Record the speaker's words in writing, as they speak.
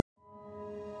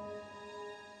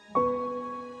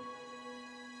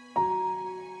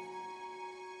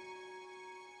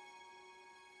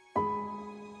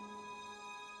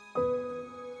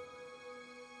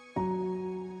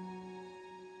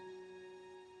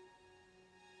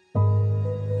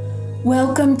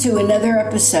Welcome to another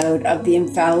episode of the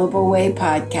Infallible Way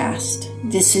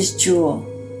podcast. This is Jewel.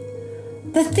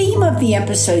 The theme of the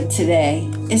episode today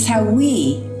is how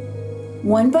we,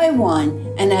 one by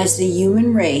one and as the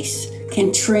human race,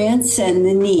 can transcend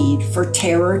the need for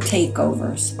terror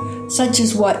takeovers, such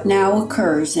as what now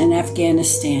occurs in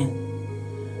Afghanistan.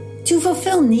 To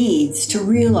fulfill needs to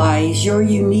realize your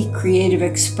unique creative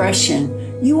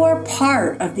expression, you are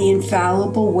part of the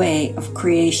infallible way of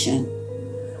creation.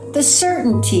 The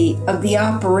certainty of the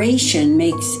operation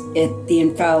makes it the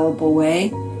infallible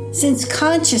way, since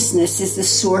consciousness is the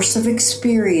source of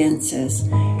experiences,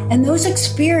 and those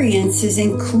experiences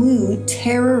include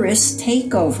terrorist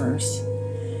takeovers.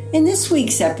 In this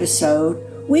week's episode,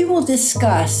 we will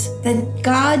discuss that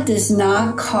God does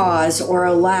not cause or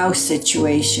allow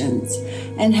situations,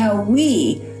 and how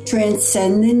we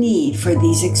transcend the need for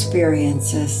these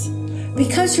experiences.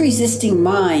 Because resisting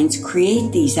minds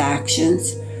create these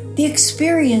actions, the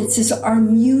experiences are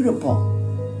mutable,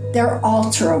 they're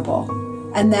alterable,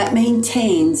 and that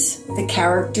maintains the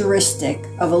characteristic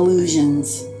of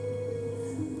illusions.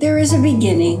 There is a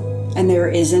beginning and there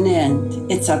is an end.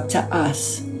 It's up to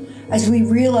us. As we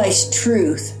realize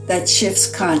truth that shifts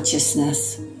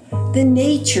consciousness, the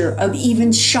nature of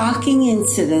even shocking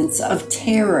incidents of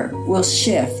terror will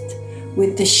shift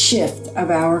with the shift of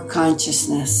our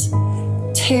consciousness.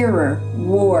 Terror,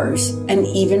 wars, and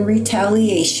even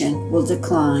retaliation will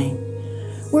decline.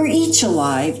 We're each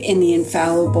alive in the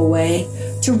infallible way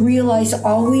to realize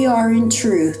all we are in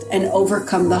truth and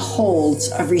overcome the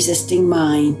holds of resisting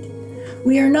mind.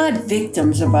 We are not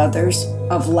victims of others,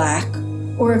 of lack,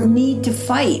 or of need to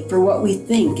fight for what we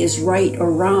think is right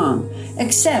or wrong,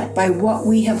 except by what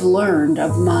we have learned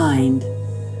of mind.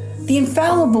 The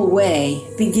infallible way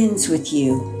begins with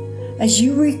you. As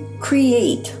you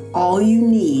recreate all you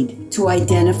need to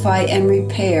identify and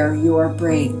repair your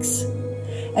breaks.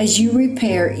 As you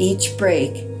repair each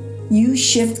break, you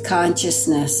shift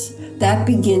consciousness. That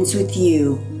begins with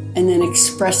you and then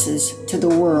expresses to the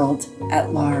world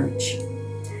at large.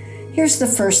 Here's the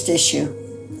first issue.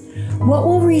 What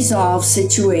will resolve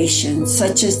situations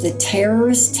such as the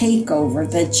terrorist takeover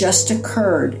that just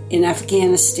occurred in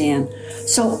Afghanistan,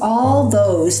 so all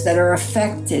those that are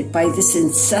affected by this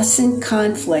incessant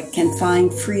conflict can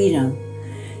find freedom?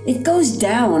 It goes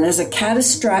down as a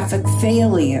catastrophic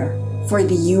failure for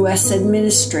the U.S.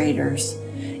 administrators.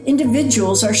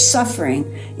 Individuals are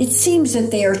suffering. It seems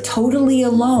that they are totally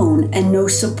alone and no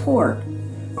support.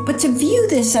 But to view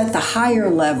this at the higher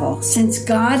level, since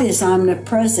God is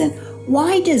omnipresent,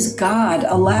 why does God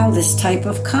allow this type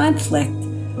of conflict,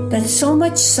 that so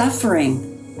much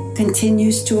suffering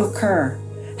continues to occur?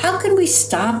 How can we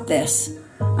stop this?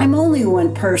 I'm only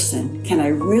one person. Can I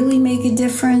really make a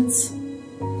difference?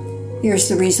 Here's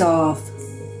the resolve.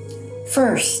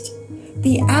 First,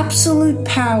 the absolute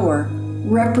power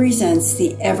represents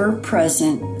the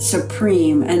ever-present,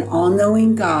 supreme, and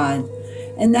all-knowing God,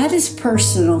 and that is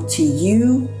personal to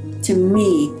you, to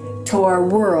me, to our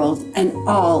world, and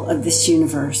all of this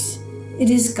universe. It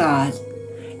is God,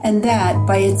 and that,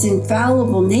 by its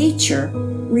infallible nature,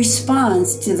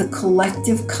 responds to the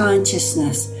collective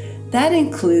consciousness. That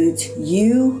includes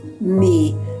you,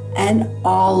 me, and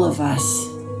all of us.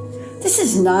 This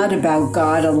is not about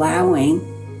God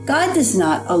allowing. God does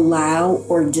not allow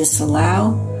or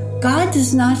disallow. God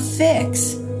does not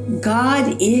fix.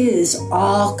 God is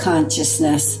all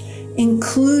consciousness,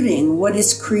 including what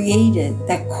is created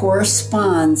that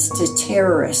corresponds to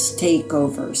terrorist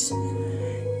takeovers.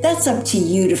 That's up to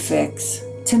you to fix,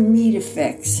 to me to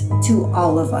fix, to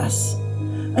all of us.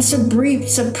 A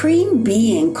supreme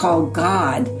being called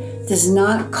God does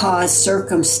not cause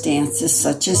circumstances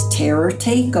such as terror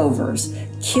takeovers,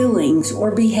 killings,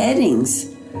 or beheadings.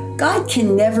 God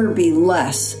can never be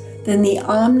less than the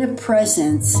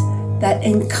omnipresence that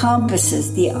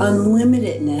encompasses the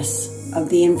unlimitedness of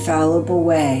the infallible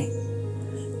way.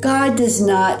 God does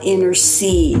not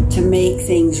intercede to make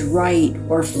things right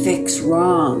or fix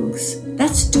wrongs.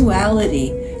 That's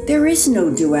duality. There is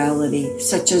no duality,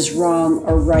 such as wrong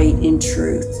or right in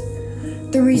truth.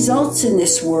 The results in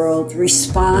this world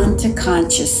respond to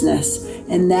consciousness,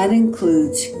 and that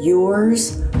includes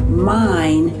yours,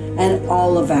 mine, and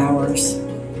all of ours.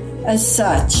 As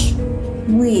such,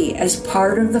 we, as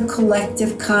part of the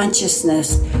collective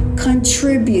consciousness,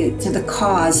 contribute to the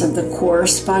cause of the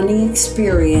corresponding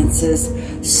experiences,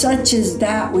 such as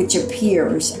that which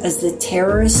appears as the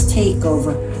terrorist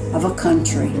takeover of a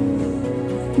country.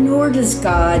 Nor does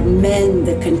God mend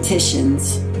the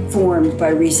conditions formed by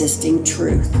resisting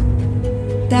truth.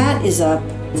 That is up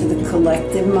to the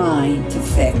collective mind to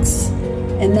fix,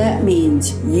 And that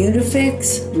means you to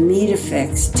fix, me to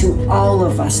fix, to all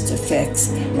of us to fix.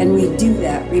 And we do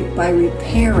that by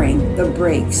repairing the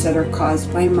breaks that are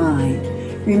caused by mind.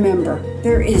 Remember,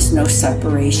 there is no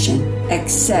separation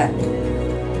except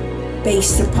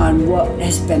based upon what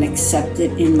has been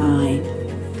accepted in mind.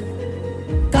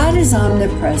 God is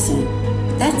omnipresent.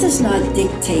 That does not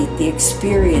dictate the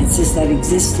experiences that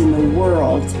exist in the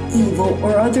world, evil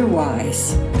or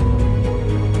otherwise.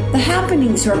 The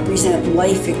happenings represent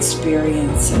life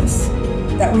experiences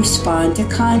that respond to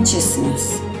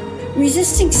consciousness.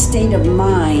 Resisting state of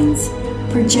minds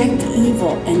project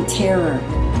evil and terror,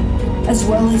 as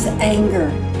well as anger,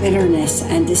 bitterness,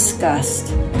 and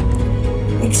disgust.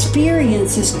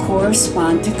 Experiences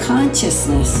correspond to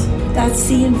consciousness. That's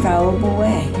the infallible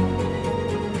way.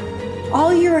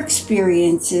 All your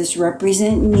experiences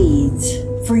represent needs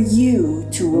for you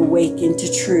to awaken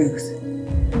to truth.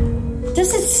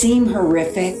 Does it seem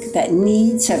horrific that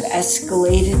needs have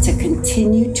escalated to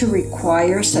continue to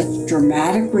require such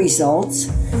dramatic results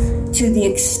to the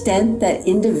extent that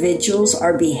individuals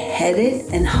are beheaded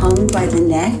and hung by the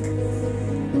neck?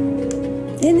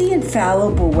 In the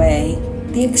infallible way,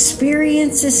 the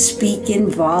experiences speak in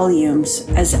volumes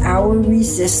as our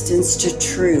resistance to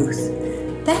truth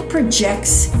that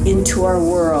projects into our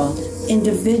world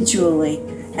individually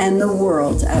and the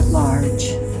world at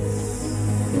large.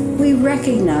 We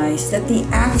recognize that the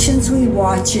actions we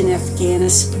watch in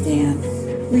Afghanistan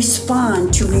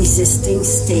respond to resisting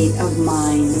state of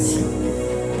minds.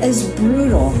 As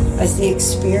brutal as the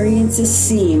experiences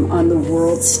seem on the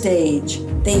world stage,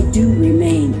 they do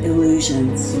remain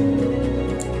illusions.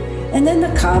 And then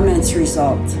the comments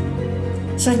result,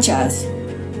 such as,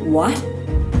 "What?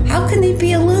 How can they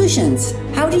be illusions?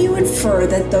 How do you infer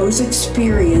that those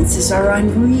experiences are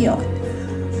unreal?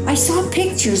 I saw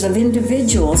pictures of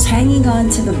individuals hanging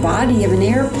onto the body of an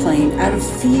airplane out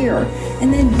of fear,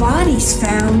 and then bodies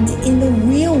found in the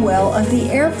wheel well of the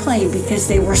airplane because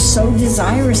they were so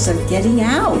desirous of getting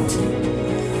out.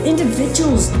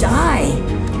 Individuals die.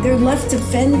 They're left to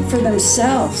fend for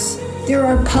themselves. There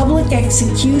are public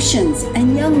executions,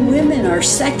 and young women are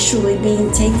sexually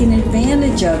being taken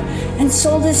advantage of and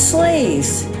sold as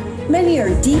slaves. Many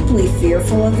are deeply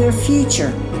fearful of their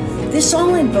future. This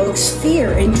all invokes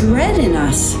fear and dread in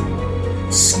us.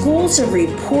 Schools of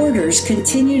reporters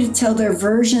continue to tell their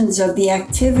versions of the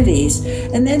activities,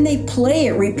 and then they play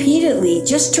it repeatedly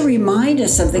just to remind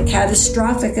us of the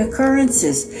catastrophic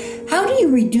occurrences. How do you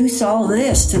reduce all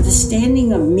this to the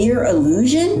standing of mere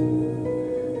illusion?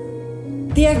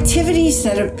 The activities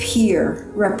that appear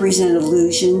represent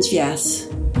illusions, yes,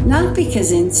 not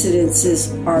because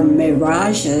incidences are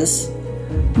mirages,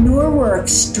 nor were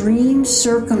extreme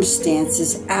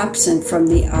circumstances absent from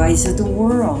the eyes of the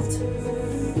world.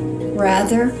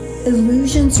 Rather,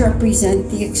 illusions represent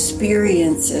the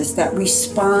experiences that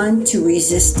respond to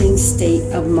resisting state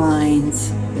of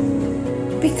minds.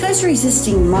 Because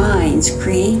resisting minds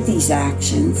create these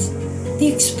actions, the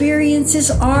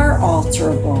experiences are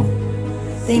alterable.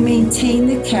 They maintain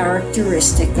the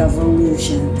characteristic of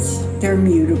illusions. They're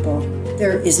mutable.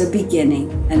 There is a beginning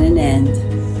and an end.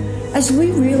 As we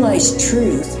realize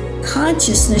truth,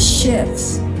 consciousness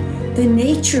shifts. The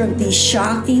nature of these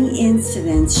shocking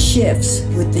incidents shifts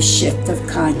with the shift of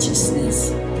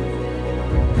consciousness.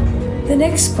 The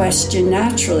next question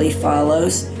naturally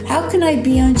follows, how can I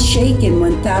be unshaken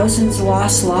when thousands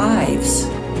lost lives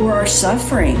or are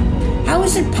suffering? How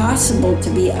is it possible to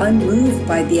be unmoved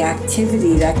by the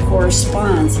activity that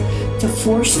corresponds to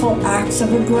forceful acts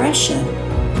of aggression?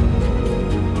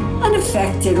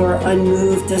 Unaffected or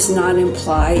unmoved does not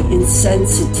imply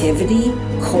insensitivity,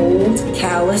 cold,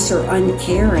 callous, or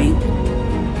uncaring.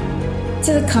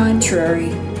 To the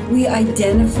contrary, we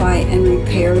identify and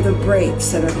repair the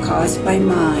breaks that are caused by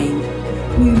mind.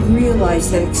 We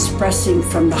realize that expressing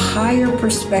from the higher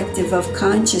perspective of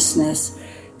consciousness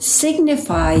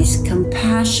signifies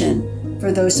compassion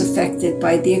for those affected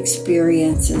by the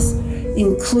experiences,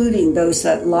 including those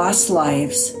that lost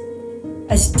lives,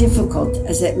 as difficult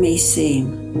as it may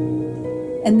seem.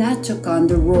 And that took on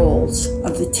the roles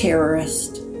of the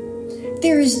terrorist.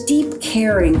 There is deep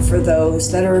caring for those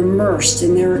that are immersed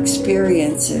in their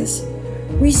experiences.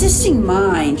 Resisting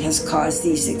mind has caused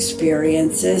these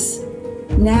experiences.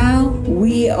 Now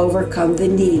we overcome the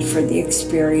need for the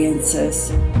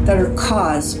experiences that are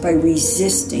caused by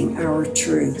resisting our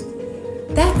truth.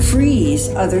 That frees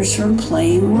others from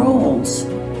playing roles.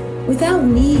 Without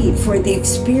need for the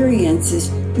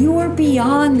experiences, you are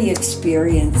beyond the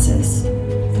experiences.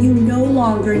 You no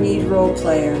longer need role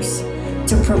players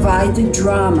to provide the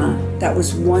drama that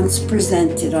was once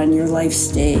presented on your life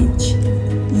stage.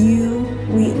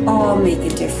 We all make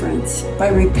a difference by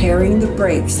repairing the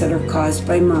breaks that are caused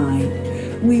by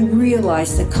mind. We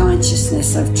realize the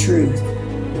consciousness of truth.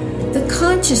 The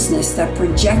consciousness that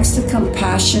projects the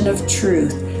compassion of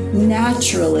truth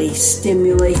naturally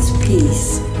stimulates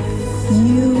peace.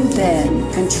 You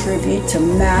then contribute to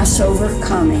mass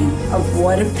overcoming of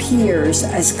what appears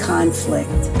as conflict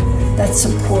that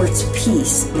supports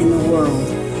peace in the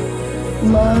world.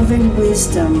 Love and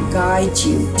wisdom guide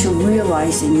you to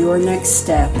realizing your next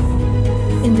step.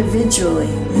 Individually,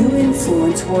 you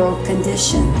influence world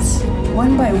conditions.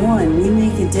 One by one, we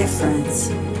make a difference.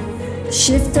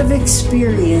 Shift of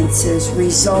experiences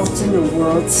result in the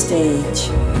world stage.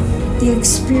 The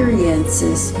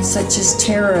experiences, such as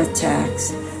terror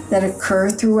attacks, that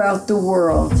occur throughout the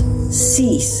world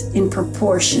cease in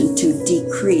proportion to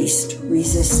decreased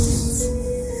resistance.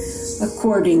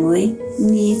 Accordingly,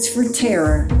 needs for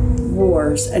terror,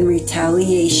 wars, and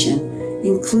retaliation,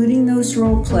 including those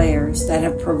role players that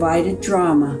have provided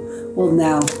drama, will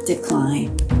now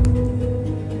decline.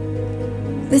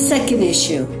 The second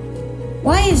issue.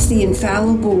 Why is the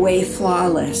infallible way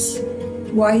flawless?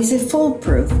 Why is it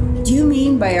foolproof? Do you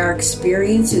mean by our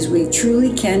experiences we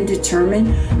truly can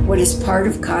determine what is part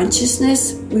of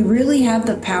consciousness? We really have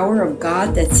the power of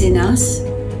God that's in us?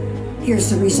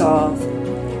 Here's the resolve.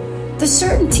 The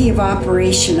certainty of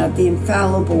operation of the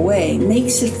infallible way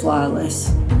makes it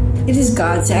flawless. It is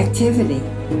God's activity.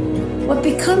 What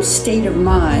becomes state of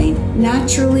mind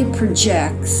naturally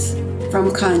projects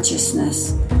from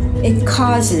consciousness. It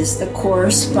causes the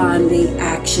corresponding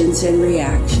actions and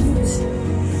reactions.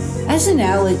 As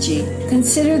analogy,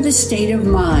 consider the state of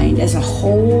mind as a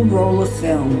whole roll of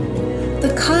film.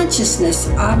 The consciousness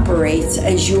operates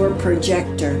as your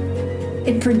projector.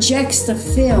 It projects the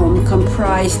film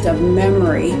comprised of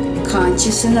memory,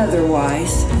 conscious and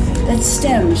otherwise, that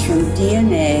stems from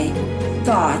DNA,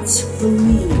 thoughts,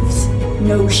 beliefs,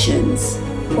 notions,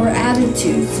 or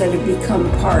attitudes that have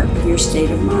become part of your state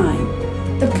of mind.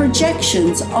 The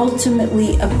projections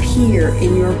ultimately appear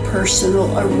in your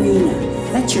personal arena.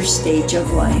 That's your stage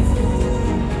of life.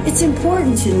 It's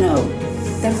important to note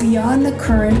that beyond the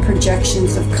current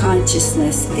projections of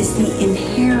consciousness is the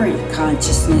inherent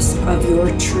consciousness of your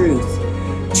truth.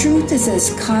 Truth is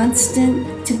as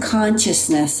constant to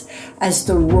consciousness as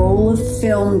the roll of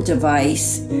film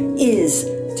device is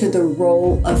to the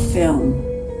roll of film.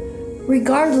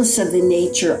 Regardless of the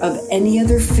nature of any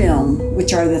other film,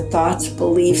 which are the thoughts,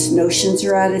 beliefs, notions,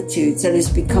 or attitudes that has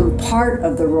become part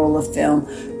of the roll of film,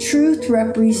 truth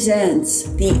represents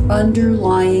the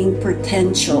underlying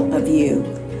potential of you.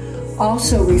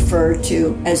 Also referred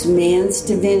to as man's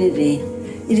divinity,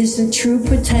 it is the true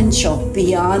potential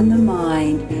beyond the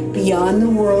mind, beyond the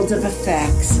world of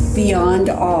effects, beyond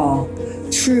all.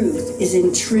 Truth is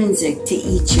intrinsic to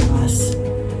each of us.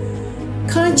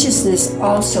 Consciousness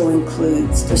also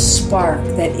includes the spark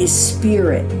that is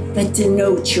spirit, that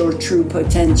denotes your true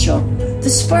potential. The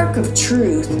spark of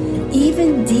truth,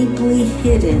 even deeply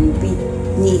hidden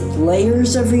beneath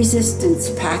layers of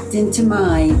resistance packed into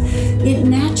mind, it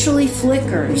naturally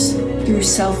flickers through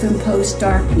self-imposed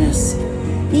darkness.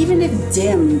 Even if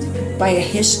dimmed by a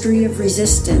history of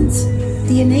resistance,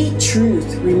 the innate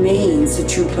truth remains the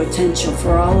true potential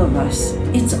for all of us.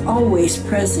 It's always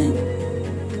present.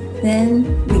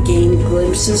 Then we gain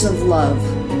glimpses of love,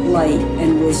 light,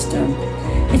 and wisdom.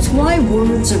 It's why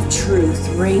words of truth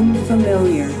ring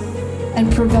familiar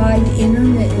and provide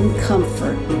intermittent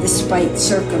comfort despite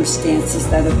circumstances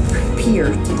that appear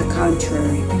to the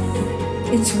contrary.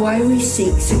 It's why we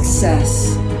seek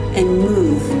success and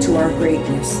move to our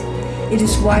greatness. It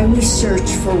is why we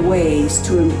search for ways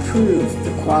to improve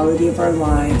the quality of our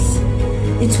lives.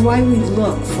 It's why we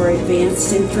look for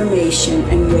advanced information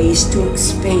and ways to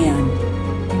expand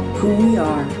who we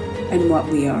are and what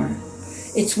we are.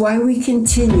 It's why we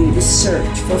continue to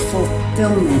search for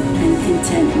fulfillment and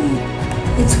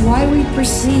contentment. It's why we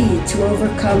proceed to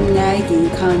overcome nagging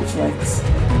conflicts,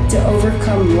 to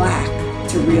overcome lack,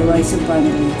 to realize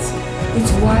abundance.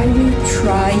 It's why we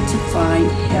try to find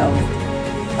health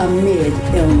amid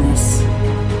illness.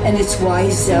 And it's why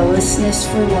zealousness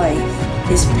for life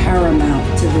is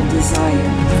paramount to the desire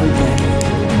for death.